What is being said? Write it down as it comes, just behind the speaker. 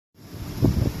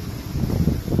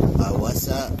What's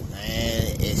up,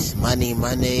 man? It's Money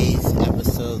Mondays,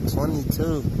 episode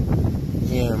 22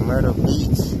 here in Myrtle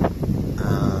Beach.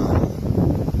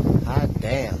 Hot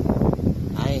damn.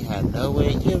 I ain't had nowhere.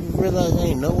 You ever realize I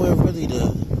ain't nowhere really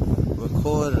to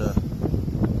record a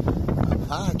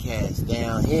podcast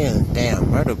down here in damn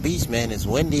Myrtle Beach, man? It's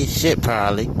windy as shit,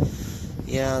 probably.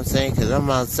 You know what I'm saying? Because I'm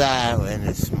outside and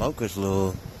it's smokers,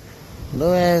 little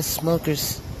ass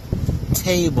smokers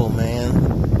table, man.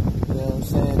 You know what I'm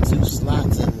saying? 2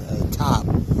 slots in the top.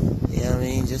 You know what I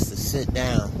mean? Just to sit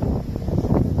down.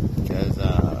 Because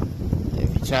if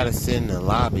you try to sit in the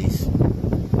lobbies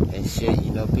and shit,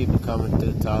 you know, people coming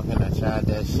through talking. I tried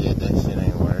that shit. That shit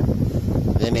ain't work.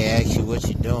 Then they ask you what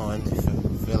you doing. If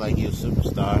you feel like you're a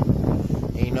superstar.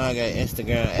 And you know I got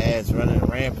Instagram ads running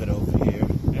rampant over here.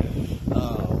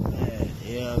 Oh, man.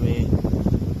 You know what I mean?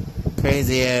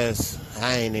 Crazy ass.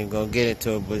 I ain't even gonna get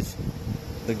into it, but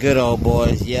the good old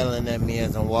boys yelling at me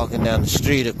as I'm walking down the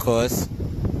street, of course.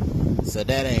 So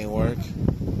that ain't work. You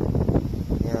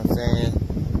know what I'm saying?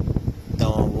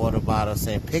 Throwing water bottles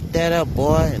saying, pick that up,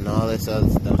 boy, and all this other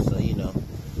stuff. So, you know,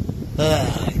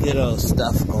 good old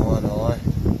stuff going on.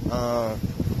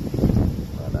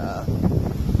 But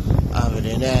other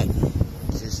than that,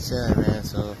 just chilling, man.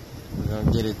 So we're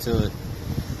gonna get into it.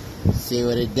 See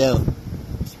what it do.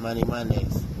 It's Money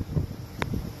Mondays.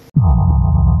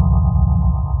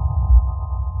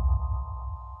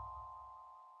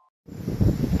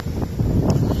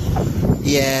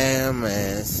 Yeah,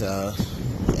 man, so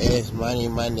it's Money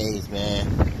Mondays, man,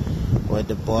 with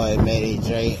the boy Matty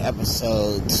Dre,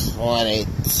 episode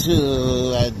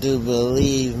 22, I do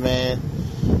believe, man.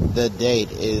 The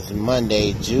date is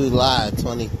Monday, July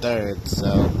 23rd,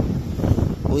 so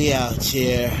we out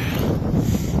here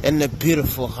in the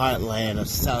beautiful heartland of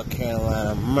South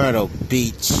Carolina, Myrtle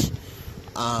Beach.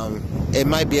 It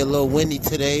might be a little windy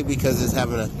today because it's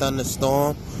having a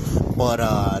thunderstorm. But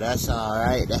that's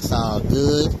alright, that's all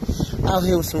good. Out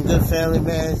here with some good family,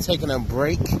 man, taking a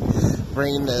break,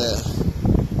 bringing the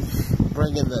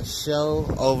show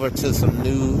over to some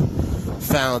new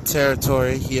found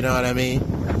territory, you know what I mean?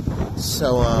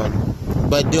 So,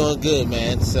 but doing good,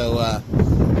 man. So,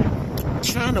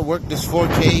 trying to work this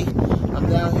 4K. I'm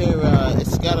down here,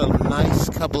 it's got a nice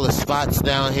couple of spots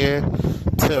down here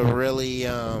to really,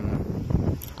 I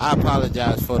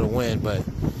apologize for the wind, but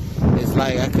it's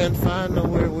like I couldn't find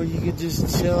nowhere where you could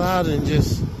just chill out and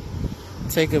just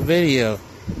take a video.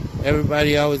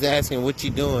 Everybody always asking what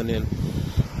you doing, and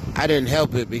I didn't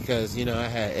help it because, you know, I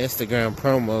had Instagram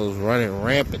promos running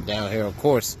rampant down here. Of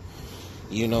course,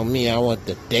 you know me, I want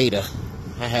the data.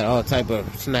 I had all type of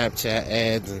Snapchat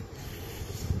ads and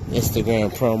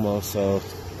Instagram promos, so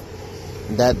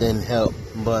that didn't help.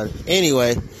 But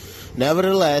anyway,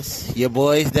 nevertheless, your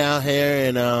boys down here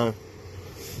in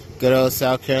good old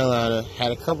South Carolina.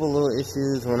 Had a couple little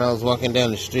issues when I was walking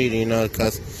down the street, you know,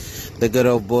 because the good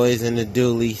old boys in the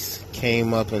dualies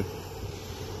came up and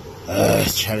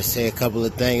try to say a couple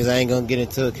of things. I ain't gonna get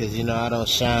into it because, you know, I don't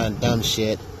shine dumb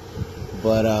shit.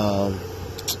 But,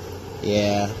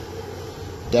 yeah,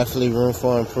 definitely room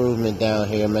for improvement down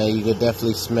here, man. You could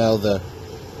definitely smell the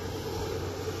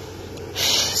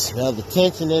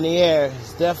tension in the air.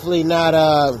 It's definitely not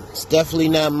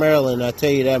Maryland, I'll tell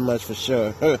you that much for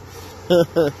sure. You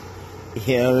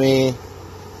know what I mean?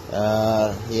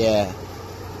 Yeah.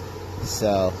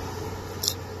 So,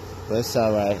 but it's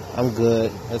alright. I'm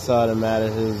good. That's all that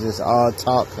matters. It's just all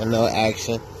talk and no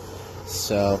action.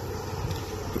 So,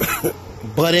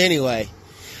 but anyway,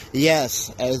 yes,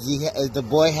 is the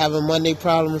boy having Monday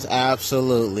problems?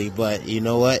 Absolutely. But you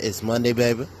know what? It's Monday,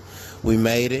 baby. We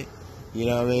made it. You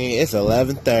know what I mean? It's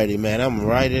 11:30, man. I'm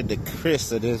right at the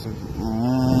crisp of this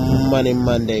Monday,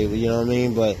 you know what I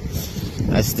mean? But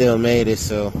I still made it,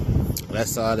 so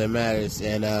that's all that matters.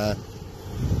 And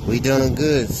we doing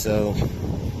good, so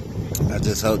I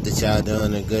just hope that y'all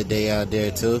doing a good day out there,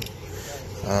 too.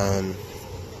 And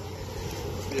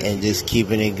just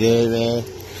keeping it good, man.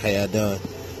 How y'all doing?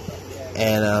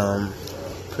 And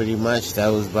pretty much that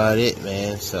was about it,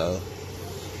 man. So,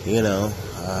 you know,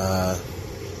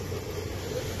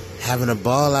 having a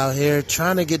ball out here,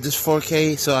 trying to get this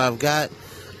 4K. So I've got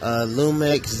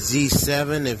Lumix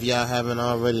Z7, if y'all haven't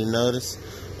already noticed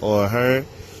or heard.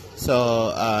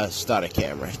 So starter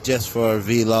camera, just for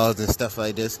vlogs and stuff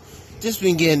like this. Just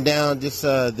been getting down just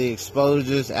the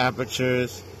exposures,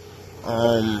 apertures,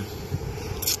 and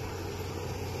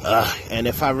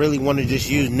if I really want to just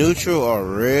use neutral or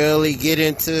really get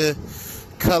into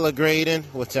color grading,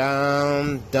 which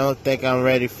I don't think I'm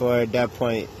ready for at that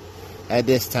point. At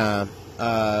this time,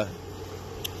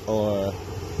 or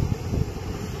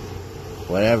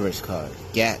whatever it's called,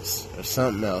 GATS or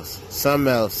something else.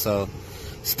 So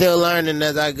still learning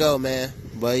as I go, man.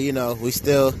 But you know, we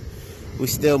still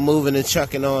moving and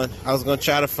trucking on. I was gonna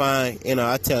try to find, you know,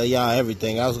 I tell y'all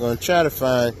everything. I was gonna try to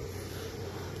find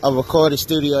a recording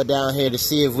studio down here to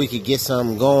see if we could get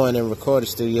something going and record a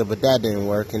studio, but that didn't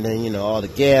work. And then, you know, all the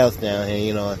gals down here,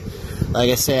 you know, like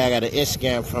I say, I got an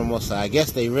Instagram promo, so I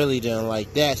guess they really didn't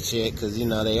like that shit, because, you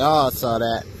know, they all saw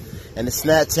that. And the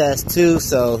Snapchats too,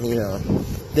 so, you know,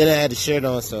 then I had the shirt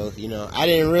on, so, you know, I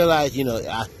didn't realize, you know,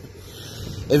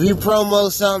 if you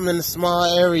promote something in a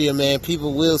small area, man,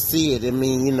 people will see it. I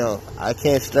mean, you know, I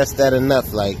can't stress that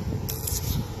enough. Like,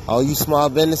 all you small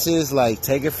businesses, like,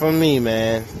 take it from me,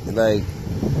 man. Like,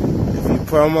 if you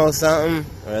promote something,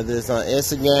 whether it's on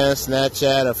Instagram,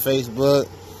 Snapchat, or Facebook,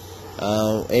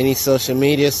 any social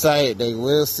media site, they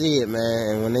will see it, man.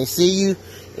 And when they see you,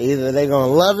 either they're going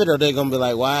to love it or they're going to be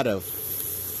like, why the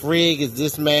frig is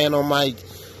this man on my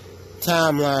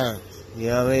timeline? You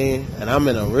know what I mean? And I'm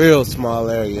in a real small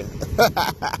area.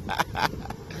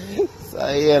 So,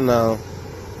 you know.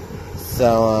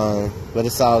 So, but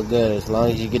it's all good as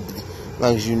long as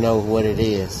you know what it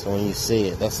is when you see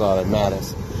it. That's all that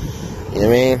matters. You know what I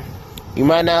mean? You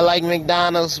might not like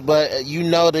McDonald's, but you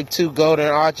know the two golden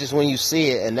arches when you see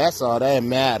it, and that's all that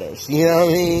matters. You know what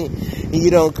I mean?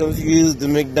 You don't confuse the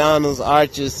McDonald's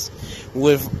arches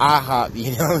with IHOP.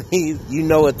 You know what I mean? You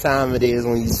know what time it is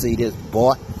when you see this,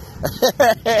 boy.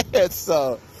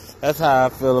 So that's how I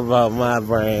feel about my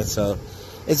brand. So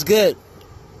it's good.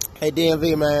 Hey,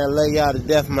 DMV, man, I love y'all to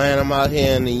death, man. I'm out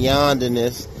here in the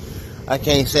yonderness. I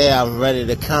can't say I'm ready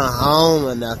to come home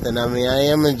or nothing. I mean, I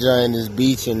am enjoying this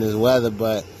beach and this weather,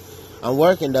 but I'm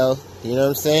working, though. You know what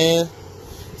I'm saying?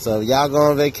 So if y'all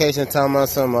go on vacation talking about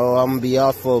something, oh, I'm going to be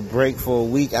off for a break for a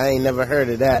week, I ain't never heard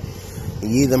of that.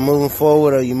 You either moving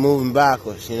forward or you moving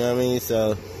backwards. You know what I mean?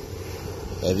 So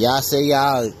if y'all say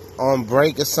y'all on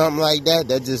break or something like that,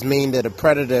 that just means that a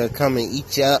predator come and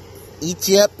eat you up. Eat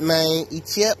you up, man.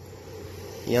 Eat you up.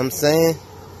 You know what I'm saying?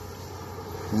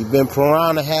 You've been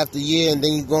piranha half the year and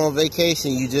then you go on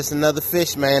vacation. You just another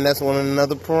fish, man. That's when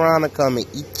another piranha coming.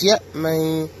 Eat you up,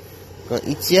 man. Gonna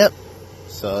eat you up.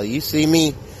 So you see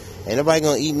me. Ain't nobody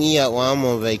gonna eat me up while I'm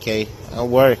on vacation. I'm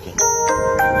working. As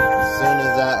soon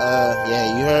as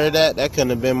yeah, you heard that? That couldn't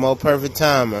have been more perfect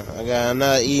timing. I got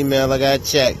another email I gotta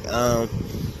check.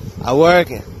 I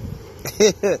working.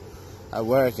 I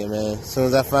working, man. As soon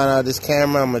as I find out this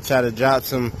camera, I'm gonna try to drop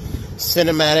some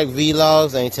cinematic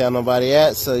vlogs. I ain't tell nobody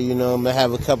that, so you know I'm gonna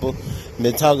have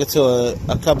been talking to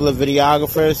a couple of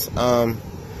videographers.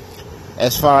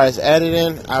 As far as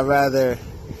editing, I'd rather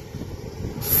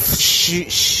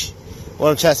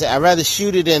I'd rather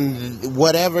shoot it in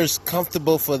whatever's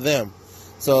comfortable for them.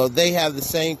 So if they have the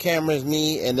same camera as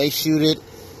me and they shoot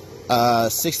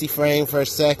it 60 frames per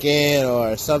second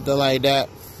or something like that,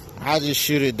 I just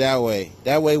shoot it that way.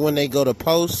 That way when they go to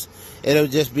post, it'll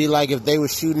just be like if they were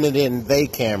shooting it in their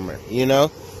camera, you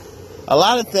know? A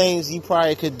lot of things you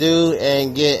probably could do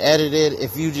and get edited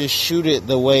if you just shoot it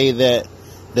the way that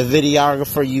the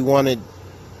videographer you wanted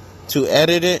to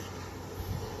edit it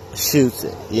shoots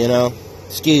it, you know?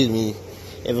 Excuse me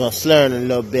if I'm slurring a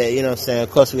little bit, you know what I'm saying?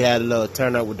 Of course, we had a little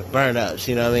turn up with the burnouts,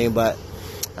 you know what I mean? But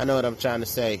I know what I'm trying to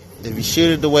say. If you shoot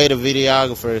it the way the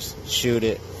videographers shoot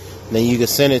it, then you can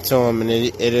send it to him, and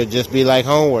it'll just be like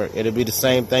homework. It'll be the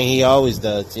same thing he always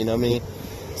does, you know what I mean?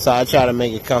 So I try to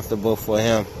make it comfortable for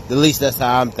him. At least that's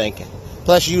how I'm thinking.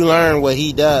 Plus, you learn what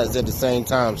he does at the same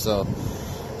time, so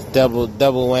double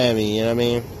whammy, you know what I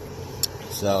mean?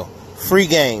 So, free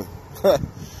game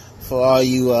for all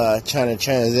you trying to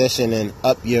transition and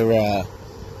up your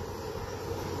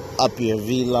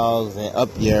vlogs and up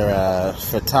your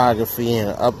photography and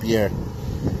up your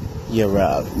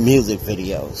music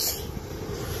videos.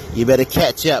 You better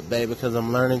catch up, baby, because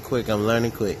I'm learning quick.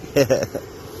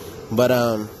 But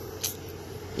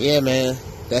yeah, man,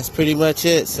 that's pretty much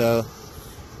it. So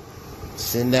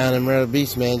sitting down in Myrtle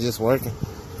Beach, man, just working.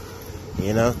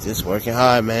 You know, just working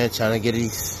hard, man, trying to get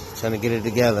it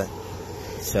together.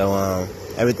 So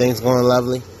everything's going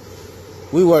lovely.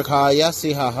 We work hard. Y'all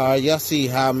see how hard. Y'all see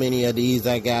how many of these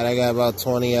I got. I got about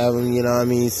 20 of them, you know what I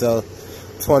mean? So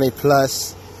 20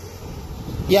 plus.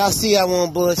 Y'all see I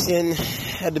won't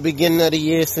bullshitting at the beginning of the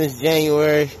year since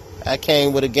January. I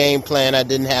came with a game plan. I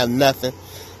didn't have nothing.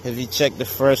 If you check the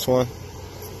first one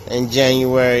in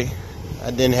January,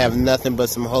 I didn't have nothing but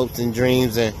some hopes and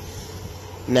dreams, and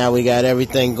now we got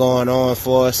everything going on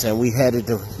for us, and we headed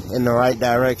in the right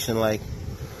direction. Like,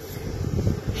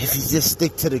 if you just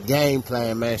stick to the game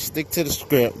plan, man, stick to the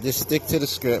script. Just stick to the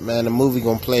script, man. The movie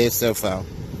gonna play itself out.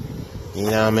 You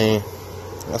know what I mean?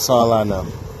 That's all I know.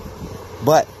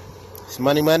 But it's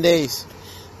Money Mondays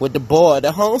with the boy,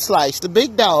 the home slice, the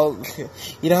big dog.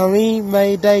 You know what I mean?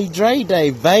 Mayday, Dre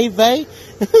Day, Vay. You know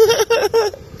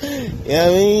what I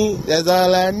mean? That's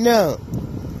all I know.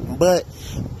 But,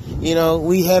 you know,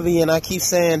 we heavy, and I keep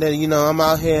saying that, you know, I'm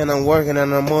out here and I'm working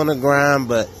and I'm on the grind,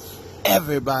 but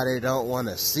everybody don't want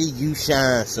to see you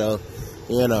shine. So,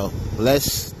 you know,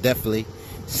 let's definitely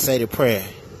say the prayer,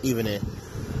 even in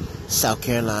South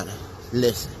Carolina.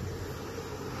 Listen,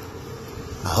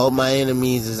 I hope my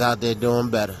enemies is out there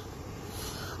doing better.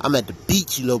 I'm at the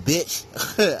beach, you little bitch.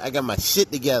 I got my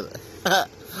shit together.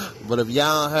 But if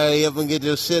y'all don't hurry up and get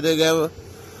your shit together,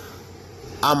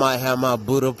 I might have my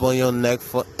boot up on your neck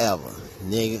forever,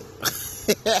 nigga.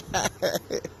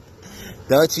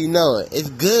 Don't you know it? It's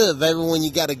good, baby, when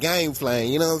you got a game plan,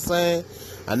 you know what I'm saying?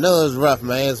 I know it's rough,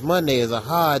 man. It's Monday. It's a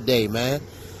hard day, man.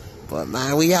 But,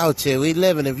 man, we out here. We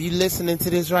living. If you listening to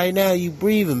this right now, you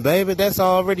breathing, baby. That's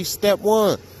already step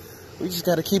one. We just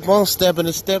got to keep on stepping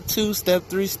to step 2, step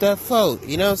 3, step 4.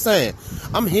 You know what I'm saying?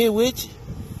 I'm here with you.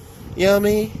 You know what I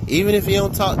mean? Even if you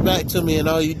don't talk back to me and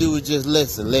all you do is just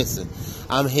listen.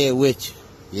 I'm here with you.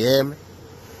 You hear me?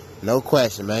 No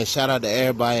question, man. Shout out to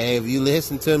everybody. Hey, if you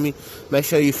listen to me, make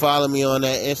sure you follow me on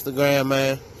that Instagram,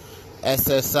 man.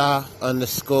 SSI_JEFE.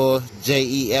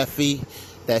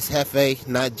 That's Hefe,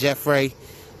 not Jeffrey.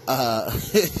 I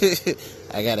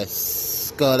gotta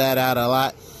skull that out a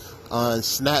lot. On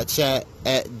Snapchat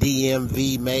at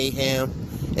DMV Mayhem,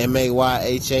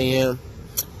 MAYHAM.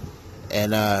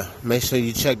 And make sure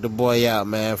you check the boy out,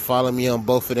 man. Follow me on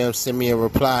both of them. Send me a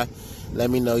reply. Let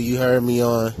me know you heard me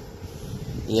on,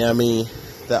 you know what I mean,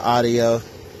 the audio.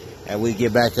 And we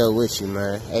get back up with you,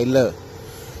 man. Hey, look.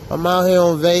 I'm out here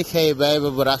on vacay, baby,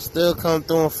 but I still come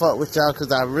through and fuck with y'all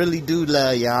because I really do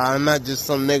love y'all. I'm not just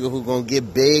some nigga who gonna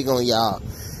get big on y'all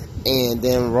and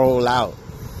then roll out.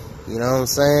 You know what I'm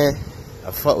saying?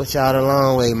 I fuck with y'all the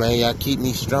long way, man. Y'all keep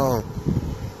me strong.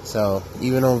 So,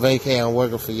 even on vacay, I'm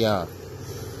working for y'all.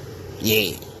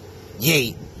 Yeah.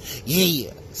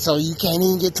 So you can't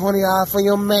even get 20 off for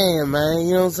your man, man.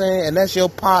 You know what I'm saying? And that's your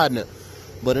partner.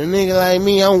 But a nigga like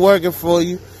me, I'm working for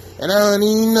you, and I don't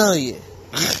even know you.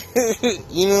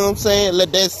 You know what I'm saying?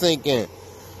 Let that sink in.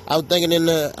 I was thinking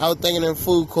in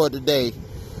food court today.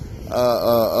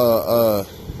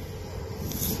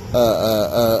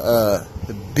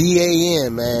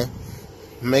 BAN, man.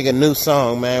 Make a new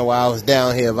song, man, while I was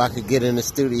down here if I could get in the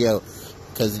studio.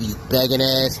 Cause these begging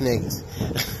ass niggas.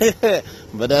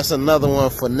 But that's another one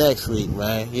for next week,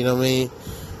 man. You know what I mean?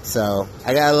 So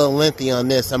I got a little lengthy on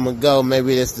this. I'm gonna go.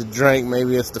 Maybe it's the drink,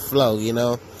 maybe it's the flow, you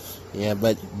know? Yeah,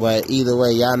 but either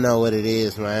way, y'all know what it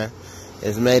is, man.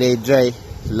 It's Mayday Dre.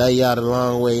 Love y'all the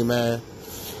long way, man.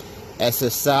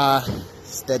 SSI,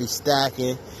 steady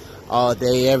stacking all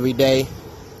day, every day.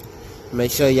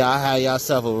 Make sure y'all have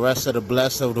yourself a rest of the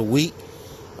blessed of the week.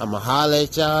 I'ma holler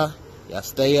at y'all. Y'all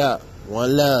stay up.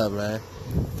 One love, man.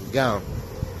 Gone.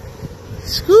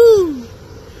 Scoo!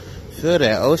 Feel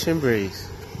that ocean breeze.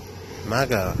 My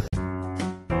God.